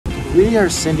We are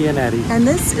Cindy and Eddie. And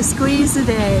this is Squeeze the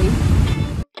Day.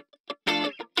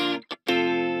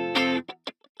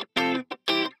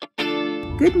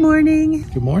 Good morning.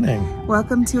 Good morning.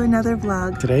 Welcome to another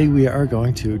vlog. Today we are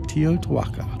going to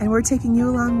Teotihuacan. And we're taking you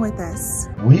along with us.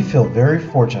 We feel very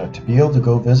fortunate to be able to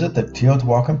go visit the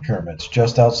Teotihuacan Pyramids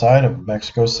just outside of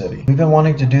Mexico City. We've been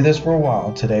wanting to do this for a while,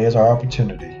 and today is our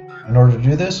opportunity. In order to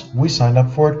do this, we signed up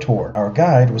for a tour. Our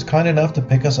guide was kind enough to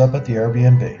pick us up at the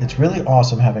Airbnb. It's really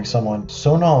awesome having someone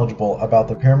so knowledgeable about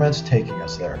the pyramids taking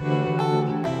us there.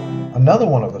 Another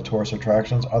one of the tourist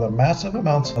attractions are the massive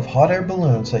amounts of hot air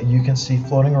balloons that you can see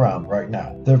floating around right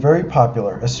now. They're very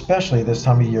popular, especially this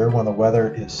time of year when the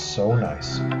weather is so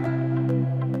nice.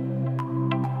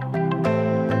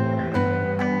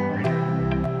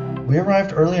 We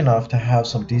arrived early enough to have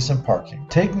some decent parking.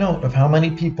 Take note of how many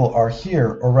people are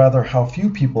here, or rather how few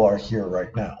people are here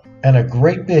right now. And a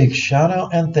great big shout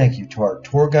out and thank you to our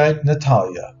tour guide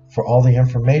Natalia for all the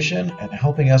information and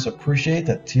helping us appreciate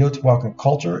the Teotihuacan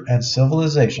culture and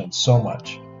civilization so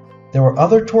much. There were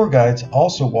other tour guides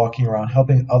also walking around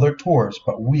helping other tours,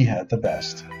 but we had the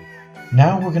best.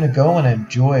 Now we're going to go and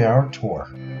enjoy our tour.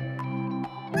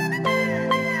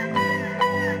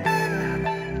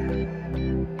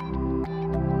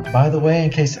 By the way, in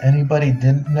case anybody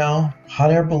didn't know, hot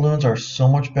air balloons are so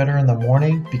much better in the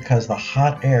morning because the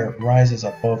hot air rises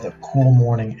above the cool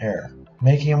morning air,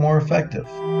 making it more effective.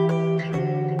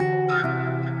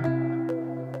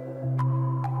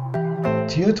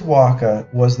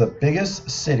 Teotihuacan was the biggest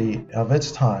city of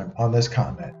its time on this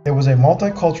continent. It was a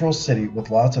multicultural city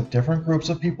with lots of different groups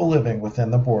of people living within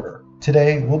the border.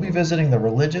 Today, we'll be visiting the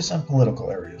religious and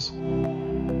political areas.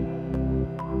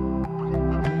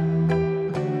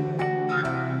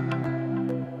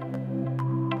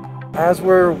 As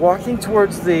we're walking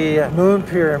towards the moon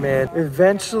pyramid,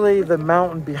 eventually the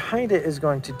mountain behind it is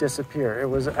going to disappear. It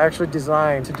was actually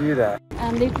designed to do that.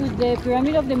 And they put the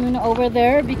Pyramid of the Moon over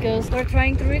there because they're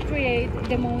trying to recreate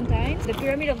the mountain. The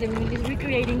Pyramid of the Moon is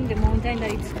recreating the mountain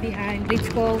that it's behind. It's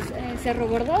called Cerro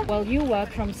Gordo. While you walk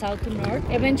from south to north,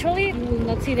 eventually you will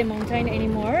not see the mountain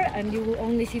anymore and you will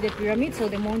only see the pyramid. So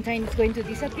the mountain is going to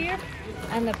disappear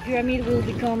and the pyramid will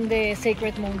become the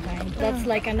sacred mountain. That's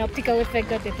like an optical effect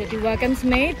that the Teotihuacans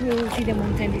made. We will see the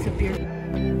mountain disappear.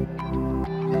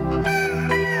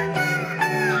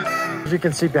 As you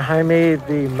can see behind me,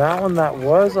 the mountain that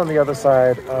was on the other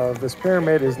side of this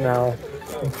pyramid is now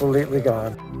completely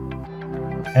gone.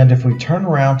 And if we turn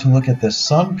around to look at the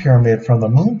sun pyramid from the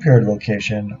moon pyramid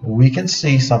location, we can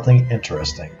see something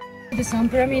interesting. The sun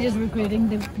pyramid is recreating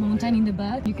the mountain in the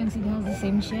back. You can see it has the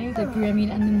same shape, the pyramid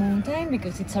and the mountain,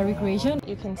 because it's a recreation.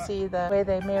 You can see the way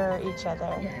they mirror each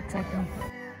other. Yeah, exactly.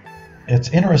 It's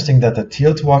interesting that the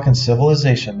Teotihuacan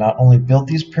civilization not only built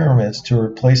these pyramids to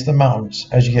replace the mountains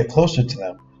as you get closer to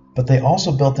them, but they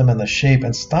also built them in the shape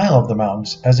and style of the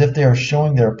mountains as if they are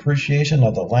showing their appreciation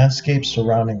of the landscape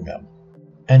surrounding them.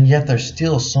 And yet there's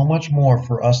still so much more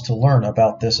for us to learn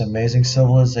about this amazing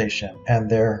civilization and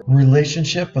their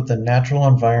relationship with the natural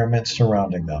environment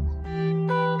surrounding them.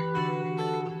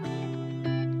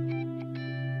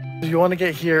 You want to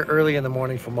get here early in the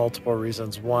morning for multiple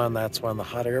reasons. One, that's when the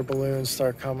hot air balloons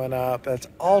start coming up. That's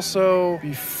also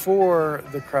before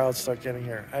the crowds start getting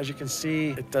here. As you can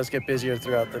see, it does get busier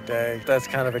throughout the day. That's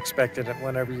kind of expected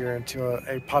whenever you're into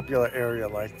a popular area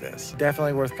like this.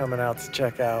 Definitely worth coming out to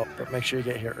check out, but make sure you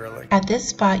get here early. At this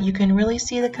spot, you can really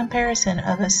see the comparison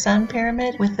of a sun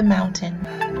pyramid with the mountain.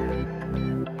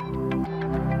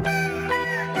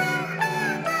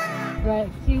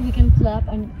 Right here we can clap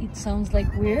and it sounds like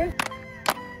weird.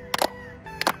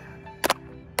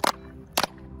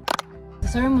 The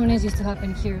ceremonies used to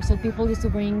happen here, so people used to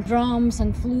bring drums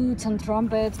and flutes and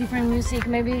trumpets, different music.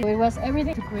 Maybe it was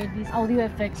everything to create this audio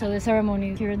effect, so the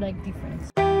ceremony here like different.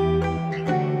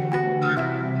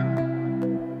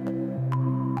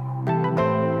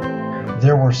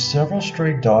 There were several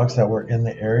stray dogs that were in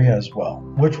the area as well,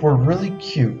 which were really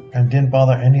cute and didn't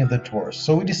bother any of the tourists,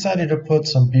 so we decided to put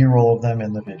some B-roll of them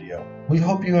in the video. We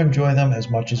hope you enjoy them as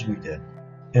much as we did.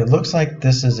 It looks like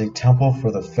this is a temple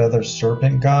for the feathered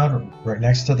serpent god right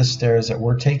next to the stairs that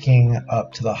we're taking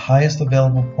up to the highest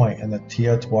available point in the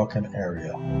Teotihuacan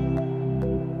area.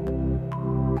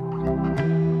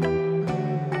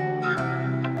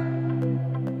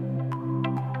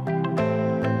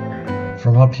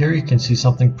 From up here you can see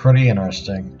something pretty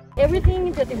interesting. everything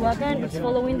in Teotihuacan is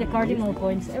following the cardinal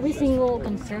points. Every single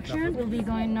construction will be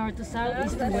going north to south,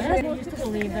 east to west. We used to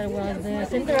believe that it was the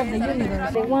center of the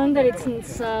universe. The one that it's in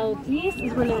southeast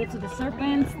is related to the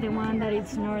serpents. The one that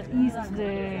it's northeast is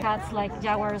the cats like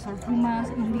jaguars or pumas.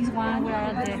 In this one, we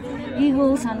are the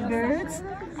eagles and birds.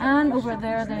 And over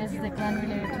there is the clan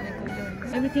related to the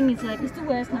coyotes. Everything is like east to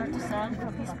west, north to south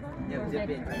of these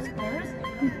squares,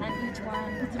 and each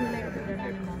one is related with an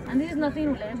animal. And this is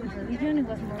nothing related with religion, it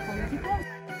was more political.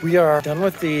 We are done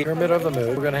with the Pyramid of the Moon.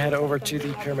 We're going to head over to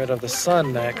the Pyramid of the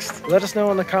Sun next. Let us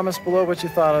know in the comments below what you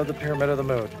thought of the Pyramid of the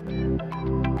Moon.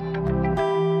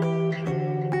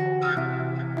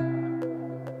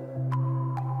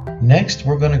 Next,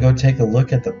 we're going to go take a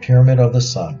look at the Pyramid of the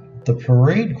Sun. The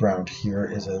parade ground here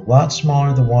is a lot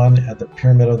smaller than the one at the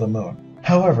Pyramid of the Moon.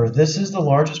 However, this is the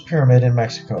largest pyramid in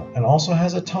Mexico and also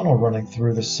has a tunnel running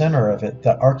through the center of it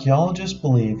that archaeologists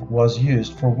believe was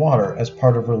used for water as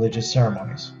part of religious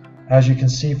ceremonies. As you can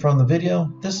see from the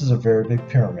video, this is a very big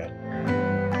pyramid.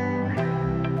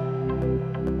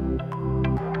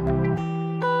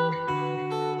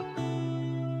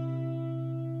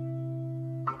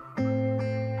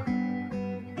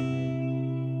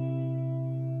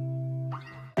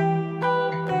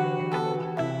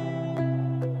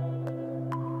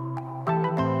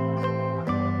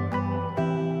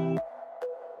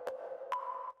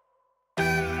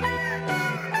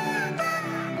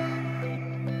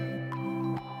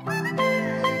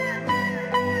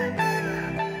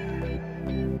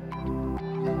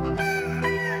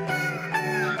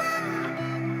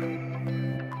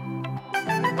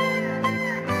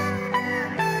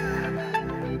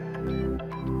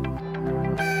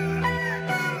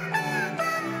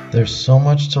 There's so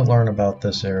much to learn about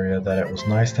this area that it was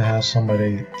nice to have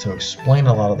somebody to explain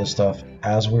a lot of the stuff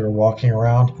as we were walking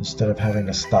around instead of having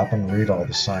to stop and read all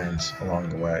the signs along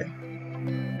the way.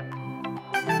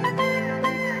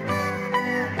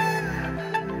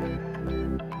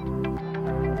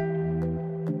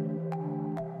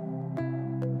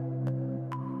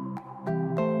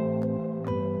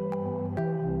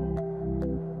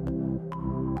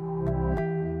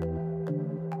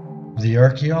 The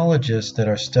archaeologists that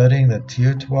are studying the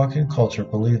Teotihuacan culture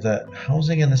believe that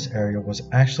housing in this area was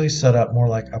actually set up more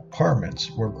like apartments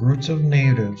where groups of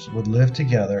natives would live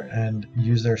together and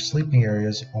use their sleeping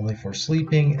areas only for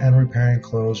sleeping and repairing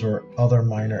clothes or other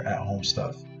minor at-home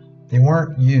stuff. They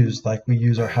weren't used like we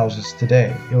use our houses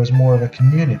today. It was more of a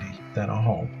community than a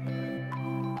home.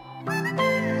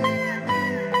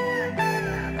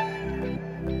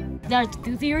 There are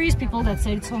two theories, people that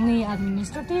say it's only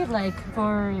administrative, like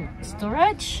for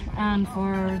storage and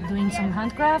for doing some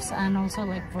handcrafts, and also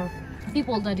like for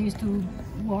people that used to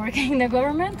work in the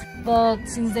government. But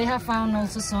since they have found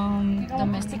also some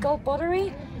domestical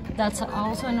pottery, that's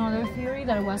also another theory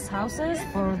that it was houses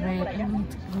for the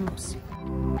elite groups.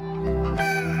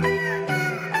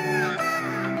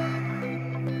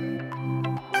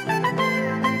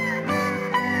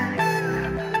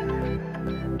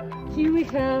 Here we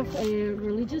have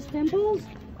religious temples,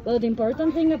 but the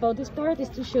important thing about this part is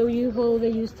to show you how they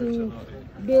used to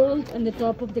build on the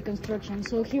top of the construction.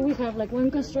 So here we have like one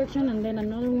construction and then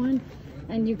another one,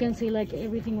 and you can see like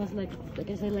everything was like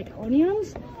I said, like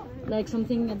onions, like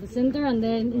something at the center, and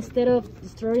then instead of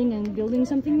destroying and building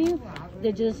something new,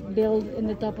 they just build in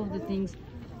the top of the things.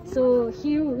 So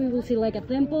here we will see like a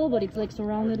temple, but it's like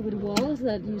surrounded with walls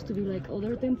that used to be like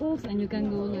other temples, and you can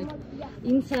go like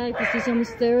inside to see some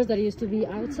stairs that used to be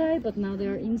outside, but now they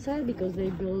are inside because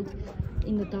they built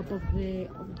in the top of the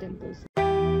temples.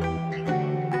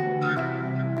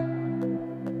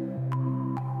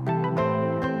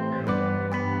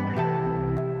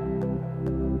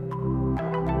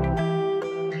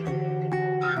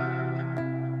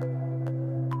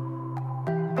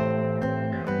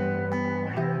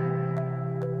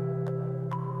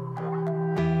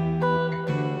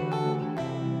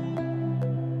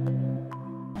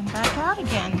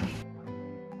 Again.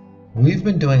 We've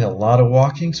been doing a lot of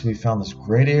walking, so we found this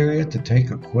great area to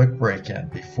take a quick break in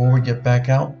before we get back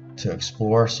out to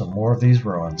explore some more of these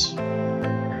ruins.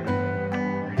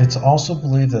 It's also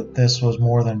believed that this was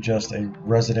more than just a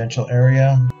residential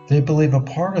area. They believe a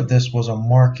part of this was a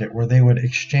market where they would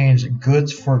exchange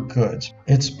goods for goods.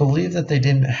 It's believed that they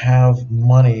didn't have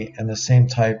money in the same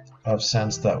type of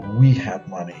sense that we have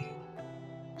money.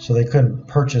 So they couldn't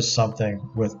purchase something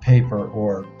with paper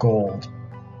or gold,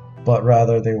 but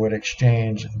rather they would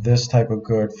exchange this type of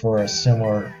good for a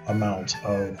similar amount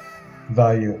of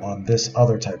value on this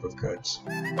other type of goods.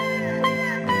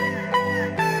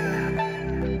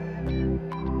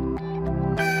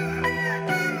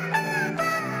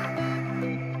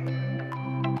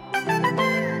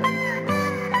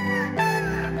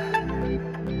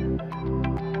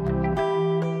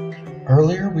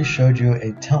 Earlier we showed you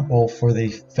a temple for the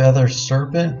feathered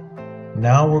serpent.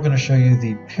 Now we're going to show you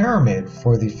the pyramid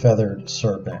for the feathered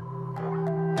serpent.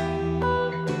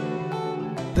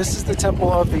 This is the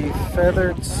temple of the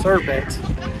feathered serpent,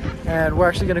 and we're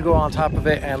actually going to go on top of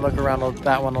it and look around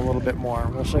that one a little bit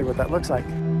more. We'll show you what that looks like.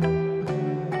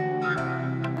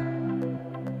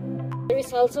 There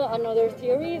is also another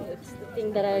theory, that's the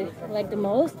thing that I like the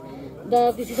most,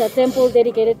 that this is a temple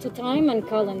dedicated to time and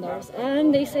calendars.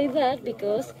 And they say that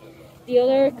because the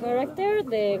other character,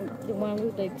 the one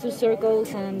with the two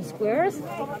circles and squares,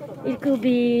 it could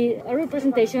be a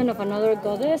representation of another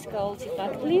goddess called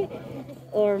Cipactli,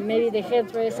 or maybe the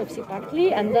headdress of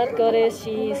Cipactli, and that goddess,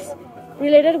 she's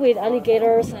related with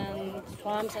alligators and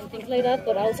swamps and things like that,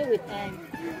 but also with time.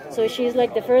 So she's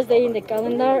like the first day in the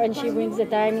calendar, and she brings the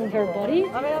time in her body.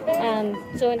 And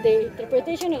so the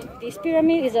interpretation of this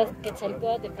pyramid is that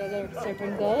Quetzalcoatl, the feathered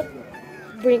serpent god,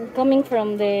 coming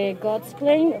from the god's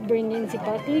plane, bringing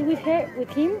Cipactli with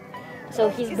him. So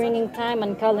he's bringing time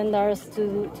and calendars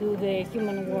to the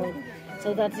human world.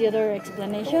 So that's the other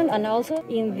explanation. And also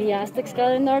in the Aztecs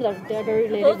calendar, that they're very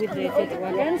related with the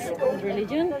Teotihuacans, with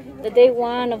religion. The day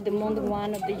 1 of the month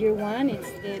 1 of the year 1,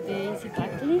 it's the day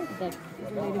Cipactli, that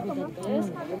is related with that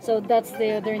goddess. So that's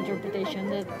the other interpretation,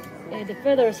 that the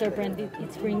feather serpent,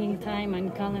 it's bringing time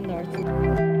and calendar.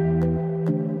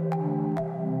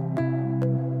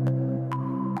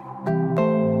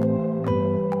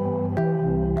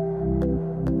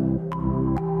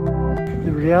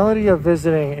 The reality of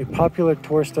visiting a popular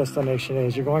tourist destination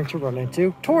is you're going to run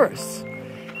into tourists.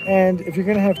 And if you're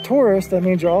going to have tourists, that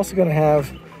means you're also going to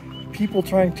have people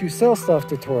trying to sell stuff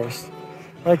to tourists,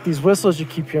 like these whistles you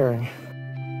keep hearing.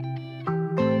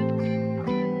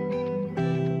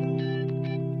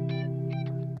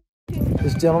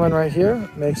 This gentleman right here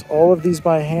makes all of these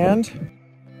by hand.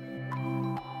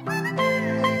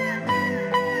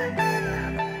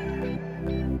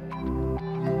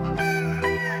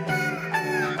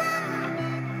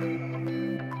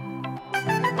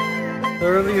 The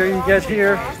earlier you get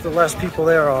here, the less people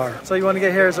there are. So you want to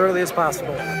get here as early as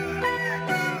possible.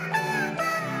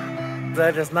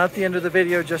 That is not the end of the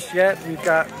video just yet. We've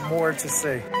got more to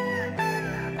see.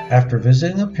 After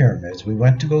visiting the pyramids, we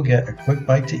went to go get a quick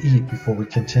bite to eat before we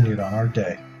continued on our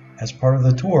day. As part of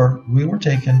the tour, we were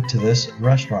taken to this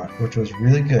restaurant, which was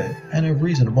really good and a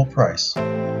reasonable price.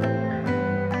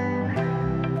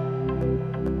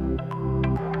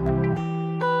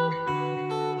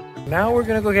 Now we're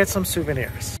gonna go get some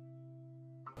souvenirs.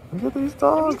 Look at these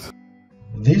dogs.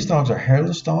 These dogs are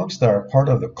hairless dogs that are part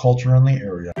of the culture in the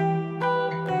area.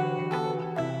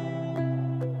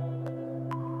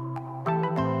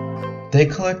 They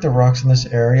collect the rocks in this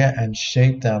area and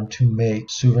shape them to make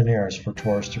souvenirs for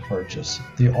tourists to purchase.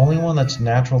 The only one that's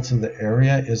natural to the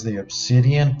area is the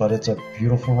obsidian, but it's a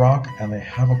beautiful rock and they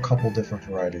have a couple different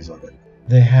varieties of it.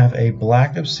 They have a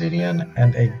black obsidian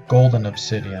and a golden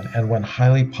obsidian, and when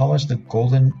highly polished, the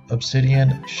golden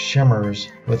obsidian shimmers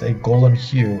with a golden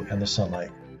hue in the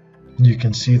sunlight. You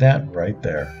can see that right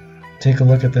there. Take a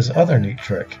look at this other neat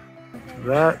trick.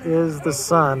 That is the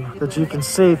sun that you can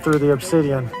see through the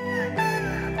obsidian.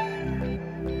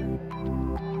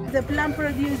 The plant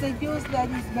produces a juice that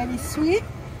is very sweet,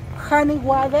 honey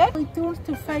water. We turn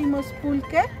to famous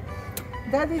pulque.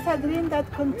 That is a drink that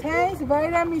contains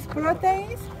vitamins,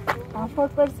 proteins, and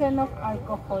 4% of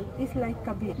alcohol. It's like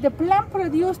a beer. The plant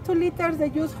produces 2 liters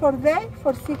of juice per day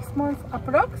for 6 months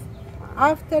approx.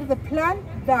 After the plant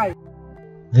dies.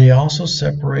 They also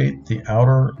separate the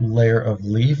outer layer of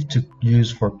leaf to use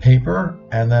for paper,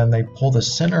 and then they pull the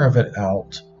center of it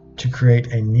out to create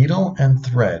a needle and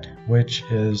thread, which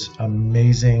is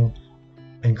amazing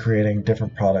in creating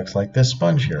different products like this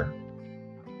sponge here.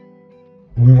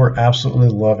 We were absolutely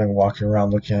loving walking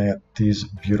around looking at these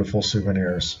beautiful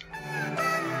souvenirs.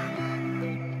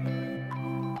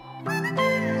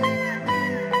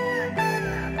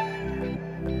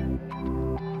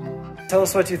 Tell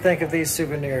us what you think of these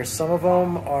souvenirs. Some of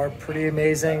them are pretty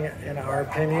amazing in our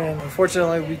opinion.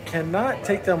 Unfortunately, we cannot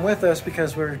take them with us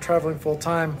because we're traveling full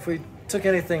time. If we took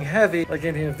anything heavy, like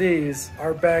any of these,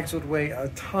 our bags would weigh a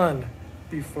ton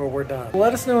before we're done.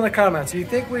 Let us know in the comments. Do you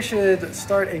think we should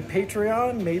start a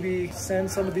Patreon? Maybe send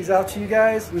some of these out to you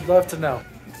guys? We'd love to know.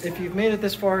 If you've made it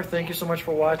this far, thank you so much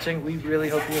for watching. We really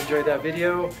hope you enjoyed that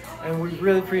video, and we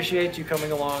really appreciate you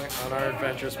coming along on our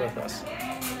adventures with us.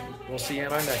 We'll see you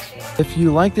in our next one. If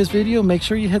you like this video, make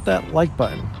sure you hit that like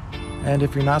button. And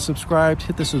if you're not subscribed,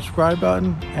 hit the subscribe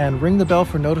button and ring the bell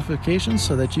for notifications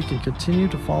so that you can continue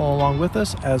to follow along with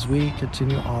us as we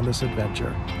continue on this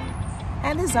adventure.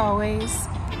 And as always,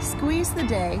 squeeze the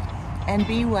day and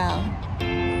be well.